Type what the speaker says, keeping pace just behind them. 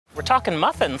talking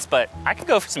muffins, but I could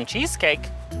go for some cheesecake.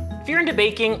 If you're into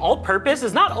baking, all-purpose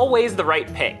is not always the right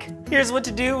pick. Here's what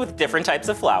to do with different types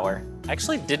of flour. I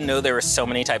actually didn't know there were so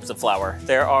many types of flour.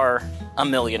 There are a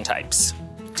million types.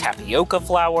 Tapioca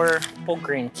flour, whole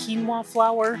grain quinoa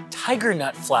flour, tiger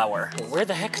nut flour. Well, where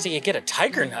the heck do you get a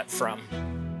tiger nut from?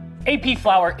 AP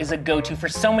flour is a go-to for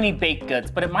so many baked goods,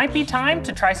 but it might be time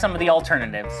to try some of the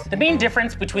alternatives. The main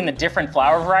difference between the different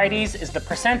flour varieties is the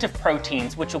percent of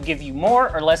proteins, which will give you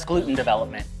more or less gluten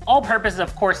development. All-purpose,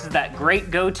 of course, is that great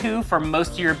go-to for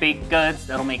most of your baked goods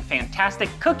that'll make fantastic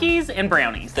cookies and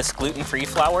brownies. This gluten-free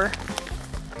flour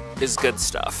is good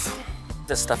stuff.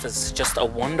 This stuff is just a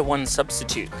one-to-one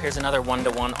substitute. Here's another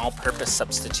one-to-one all-purpose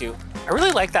substitute. I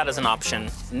really like that as an option.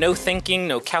 No thinking,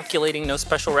 no calculating, no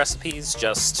special recipes,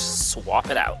 just swap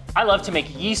it out. I love to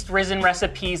make yeast-risen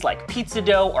recipes like pizza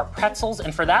dough or pretzels,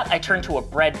 and for that I turn to a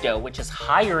bread dough, which is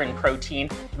higher in protein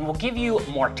and will give you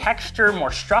more texture,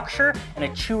 more structure, and a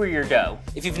chewier dough.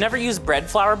 If you've never used bread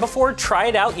flour before, try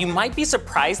it out. You might be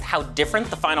surprised how different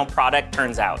the final product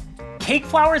turns out. Cake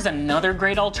flour is another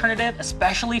great alternative,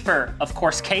 especially for, of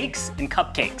course, cakes and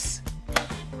cupcakes.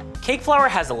 Cake flour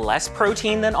has less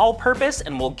protein than all-purpose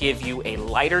and will give you a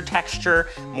lighter texture,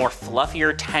 more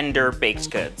fluffier, tender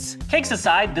baked goods. Cakes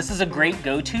aside, this is a great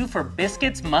go-to for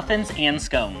biscuits, muffins, and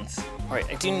scones. All right,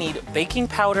 I do need baking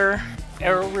powder,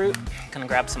 arrowroot. Gonna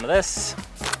grab some of this.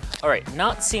 All right,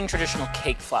 not seeing traditional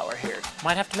cake flour here.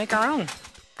 Might have to make our own.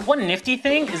 One nifty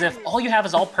thing is if all you have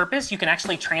is all-purpose, you can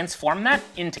actually transform that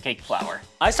into cake flour.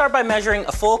 I start by measuring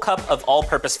a full cup of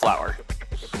all-purpose flour.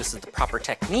 This is the proper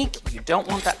technique. You don't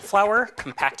want that flour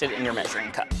compacted in your measuring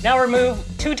cup. Now remove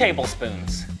 2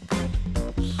 tablespoons.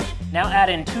 Now add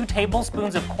in 2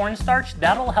 tablespoons of cornstarch.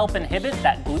 That'll help inhibit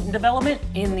that gluten development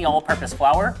in the all-purpose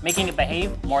flour, making it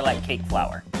behave more like cake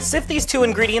flour. Sift these 2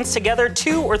 ingredients together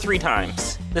 2 or 3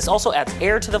 times. This also adds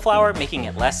air to the flour, making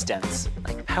it less dense.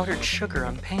 Like powdered sugar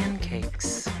on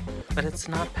pancakes, but it's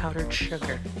not powdered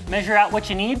sugar. Measure out what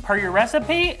you need per your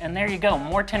recipe, and there you go,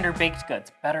 more tender baked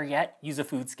goods. Better yet, use a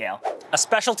food scale. A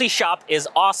specialty shop is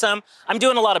awesome. I'm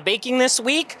doing a lot of baking this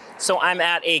week, so I'm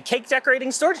at a cake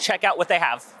decorating store to check out what they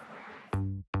have.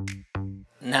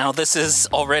 Now this is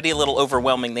already a little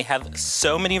overwhelming. They have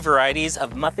so many varieties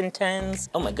of muffin tins.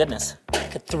 Oh my goodness, I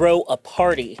could throw a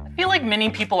party. I feel like many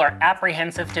people are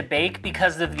apprehensive to bake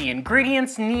because of the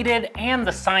ingredients needed and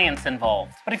the science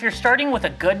involved. But if you're starting with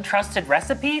a good trusted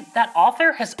recipe, that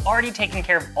author has already taken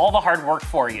care of all the hard work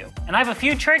for you. And I have a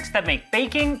few tricks that make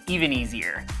baking even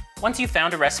easier. Once you've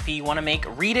found a recipe you want to make,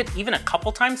 read it even a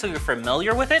couple times so you're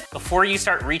familiar with it before you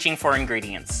start reaching for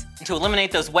ingredients. And to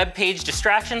eliminate those web page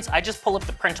distractions, I just pull up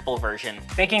the printable version.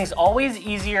 Baking's always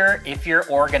easier if you're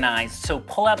organized, so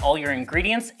pull out all your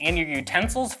ingredients and your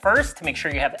utensils first to make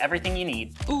sure you have everything you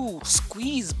need. Ooh,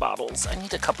 squeeze bottles. I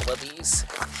need a couple of these.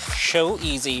 So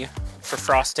easy for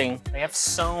frosting. They have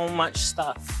so much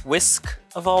stuff. Whisk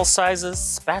of all sizes,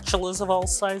 spatulas of all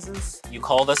sizes. You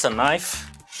call this a knife?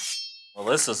 Well,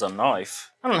 this is a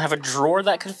knife. I don't have a drawer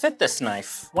that could fit this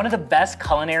knife. One of the best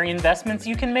culinary investments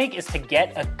you can make is to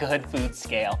get a good food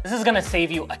scale. This is gonna save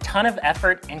you a ton of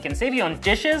effort and can save you on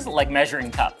dishes like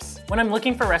measuring cups. When I'm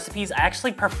looking for recipes, I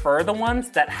actually prefer the ones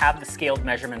that have the scaled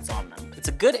measurements on them. It's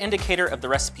a good indicator of the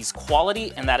recipe's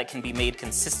quality and that it can be made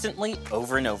consistently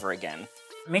over and over again.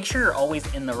 Make sure you're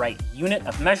always in the right unit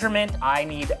of measurement. I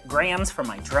need grams for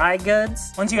my dry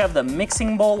goods. Once you have the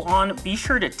mixing bowl on, be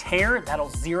sure to tare.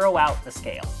 That'll zero out the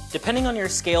scale. Depending on your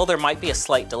scale, there might be a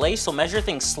slight delay, so measure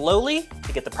things slowly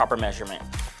to get the proper measurement.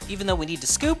 Even though we need to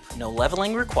scoop, no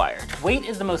leveling required. Weight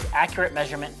is the most accurate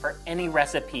measurement for any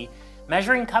recipe.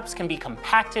 Measuring cups can be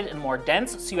compacted and more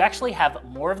dense, so you actually have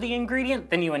more of the ingredient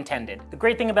than you intended. The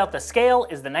great thing about the scale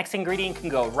is the next ingredient can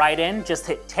go right in, just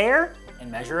hit tare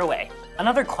and measure away.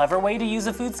 Another clever way to use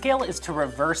a food scale is to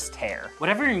reverse tare.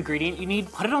 Whatever ingredient you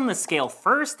need, put it on the scale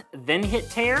first, then hit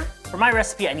tare. For my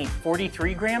recipe, I need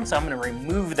 43 grams, so I'm gonna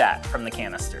remove that from the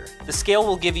canister. The scale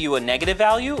will give you a negative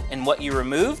value, and what you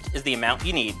removed is the amount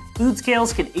you need. Food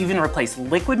scales can even replace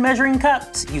liquid measuring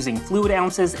cups using fluid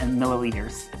ounces and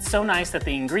milliliters. It's so nice that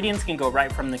the ingredients can go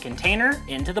right from the container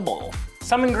into the bowl.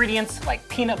 Some ingredients, like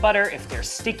peanut butter, if they're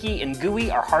sticky and gooey,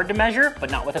 are hard to measure,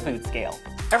 but not with a food scale.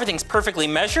 Everything's perfectly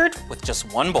measured with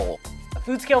just one bowl. A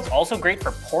food scale is also great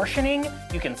for portioning.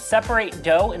 You can separate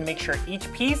dough and make sure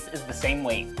each piece is the same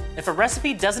weight. If a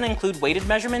recipe doesn't include weighted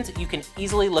measurements, you can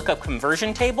easily look up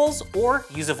conversion tables or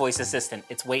use a voice assistant.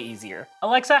 It's way easier.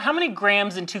 Alexa, how many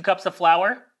grams in 2 cups of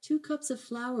flour? 2 cups of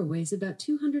flour weighs about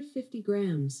 250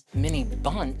 grams. Mini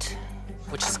bunt.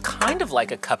 which is kind of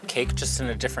like a cupcake, just in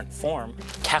a different form.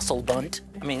 Castle bunt.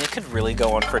 I mean, it could really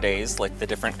go on for days, like the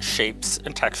different shapes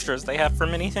and textures they have for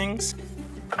many things.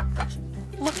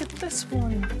 Look at this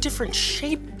one, different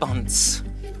shape bunts.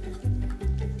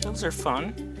 Those are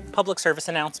fun. Public service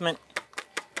announcement.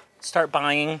 Start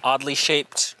buying oddly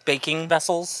shaped baking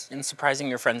vessels and surprising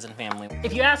your friends and family.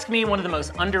 If you ask me, one of the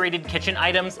most underrated kitchen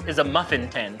items is a muffin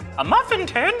tin. A muffin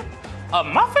tin? A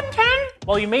muffin tin?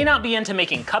 While you may not be into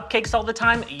making cupcakes all the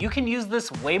time, you can use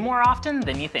this way more often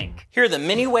than you think. Here are the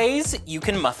many ways you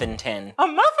can muffin tin. A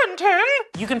muffin tin?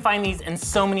 You can find these in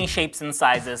so many shapes and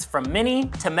sizes, from mini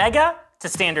to mega to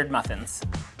standard muffins.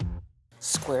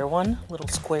 Square one, little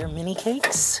square mini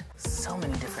cakes. So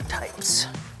many different types.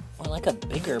 I like a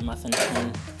bigger muffin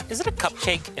tin. Is it a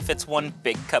cupcake if it's one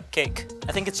big cupcake?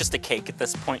 I think it's just a cake at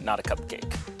this point, not a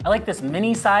cupcake. I like this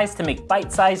mini size to make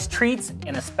bite-sized treats,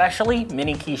 and especially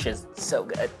mini quiches. So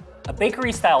good. A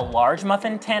bakery-style large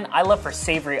muffin tin I love for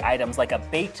savory items like a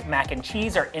baked mac and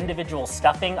cheese or individual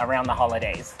stuffing around the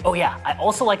holidays. Oh yeah, I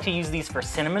also like to use these for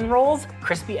cinnamon rolls,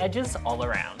 crispy edges all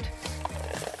around.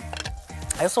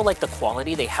 I also like the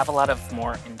quality. They have a lot of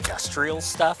more industrial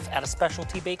stuff at a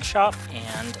specialty bake shop,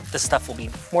 and this stuff will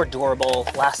be more durable,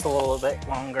 last a little bit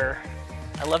longer.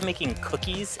 I love making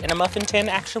cookies in a muffin tin,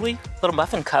 actually. A little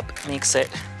muffin cup makes it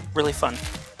really fun.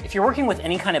 If you're working with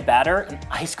any kind of batter, an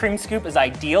ice cream scoop is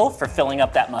ideal for filling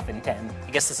up that muffin tin.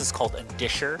 I guess this is called a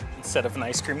disher instead of an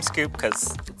ice cream scoop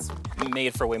because it's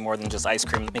made for way more than just ice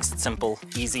cream. It makes it simple,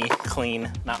 easy,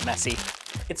 clean, not messy.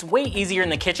 It's way easier in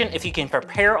the kitchen if you can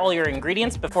prepare all your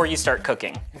ingredients before you start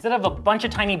cooking. Instead of a bunch of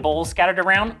tiny bowls scattered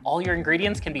around, all your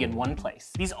ingredients can be in one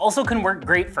place. These also can work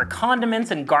great for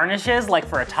condiments and garnishes, like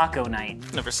for a taco night.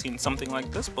 Never seen something like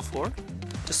this before.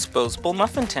 Disposable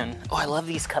muffin tin. Oh, I love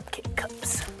these cupcake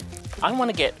cups. I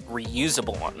want to get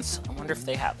reusable ones. I wonder if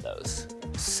they have those.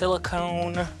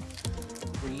 Silicone,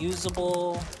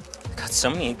 reusable. Got so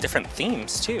many different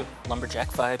themes too. Lumberjack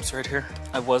vibes right here.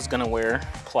 I was gonna wear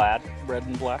plaid, red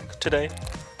and black today,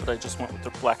 but I just went with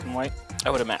the black and white. I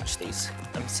would have matched these.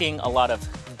 I'm seeing a lot of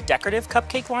decorative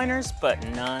cupcake liners, but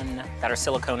none that are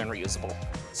silicone and reusable.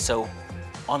 So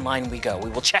online we go. We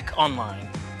will check online.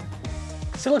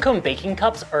 Silicone baking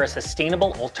cups are a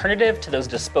sustainable alternative to those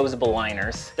disposable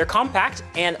liners. They're compact,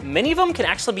 and many of them can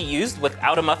actually be used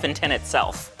without a muffin tin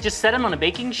itself. Just set them on a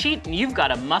baking sheet, and you've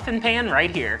got a muffin pan right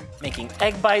here. Making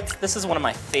egg bites, this is one of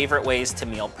my favorite ways to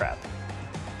meal prep.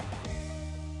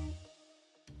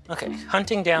 Okay,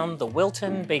 hunting down the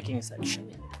Wilton baking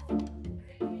section.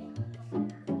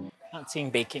 Not seeing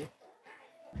baking.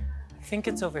 I think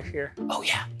it's over here. Oh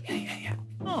yeah.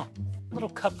 Oh. Little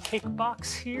cupcake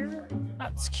box here.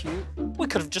 That's cute. We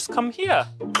could have just come here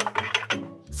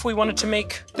if we wanted to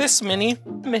make this mini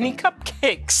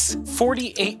cupcakes.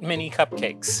 48 mini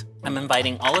cupcakes. I'm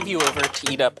inviting all of you over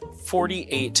to eat up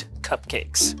 48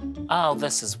 cupcakes. Oh,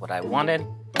 this is what I wanted.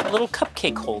 A little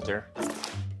cupcake holder.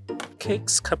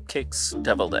 Cupcakes,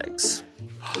 deviled eggs.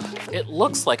 It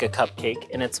looks like a cupcake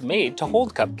and it's made to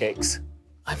hold cupcakes.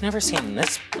 I've never seen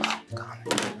this. Oh, God.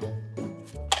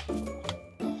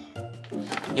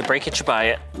 You break it, you buy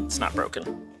it. It's not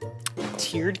broken.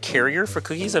 Tiered carrier for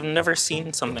cookies? I've never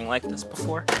seen something like this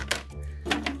before.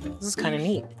 This is kind of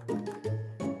neat.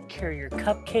 Carry your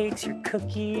cupcakes, your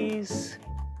cookies,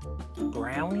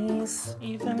 brownies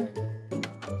even.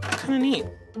 Kind of neat.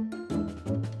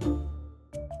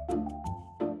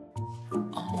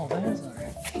 Oh, those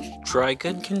are dry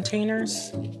good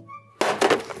containers.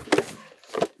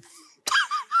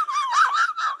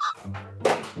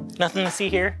 Nothing to see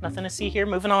here, nothing to see here,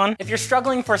 moving on. If you're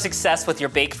struggling for success with your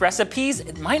baked recipes,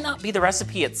 it might not be the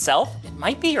recipe itself, it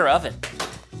might be your oven.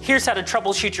 Here's how to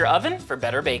troubleshoot your oven for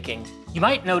better baking. You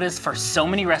might notice for so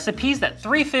many recipes that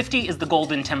 350 is the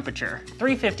golden temperature.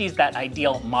 350 is that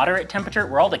ideal moderate temperature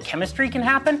where all the chemistry can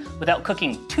happen without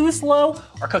cooking too slow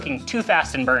or cooking too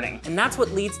fast and burning. And that's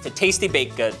what leads to tasty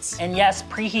baked goods. And yes,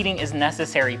 preheating is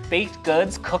necessary. Baked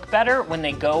goods cook better when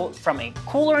they go from a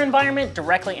cooler environment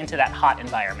directly into that hot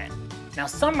environment. Now,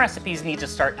 some recipes need to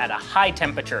start at a high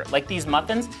temperature, like these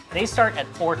muffins. They start at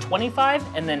 425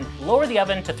 and then lower the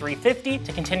oven to 350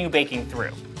 to continue baking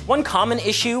through. One common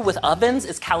issue with ovens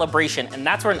is calibration, and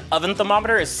that's where an oven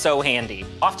thermometer is so handy.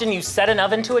 Often you set an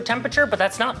oven to a temperature, but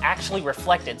that's not actually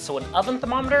reflected, so an oven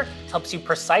thermometer helps you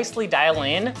precisely dial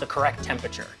in the correct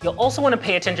temperature. You'll also want to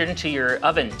pay attention to your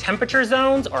oven temperature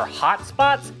zones or hot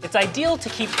spots. It's ideal to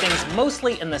keep things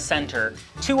mostly in the center.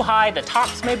 Too high, the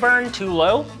tops may burn. Too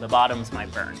low, the bottoms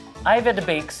might burn. I've had to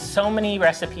bake so many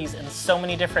recipes in so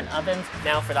many different ovens.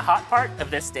 Now for the hot part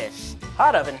of this dish.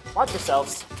 Hot oven, watch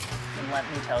yourselves. and let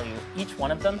me tell you, each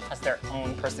one of them has their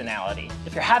own personality.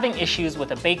 If you're having issues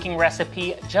with a baking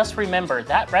recipe, just remember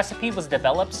that recipe was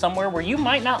developed somewhere where you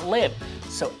might not live.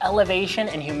 So elevation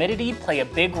and humidity play a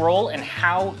big role in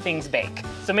how things bake.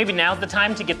 So maybe now's the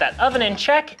time to get that oven in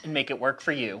check and make it work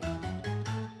for you.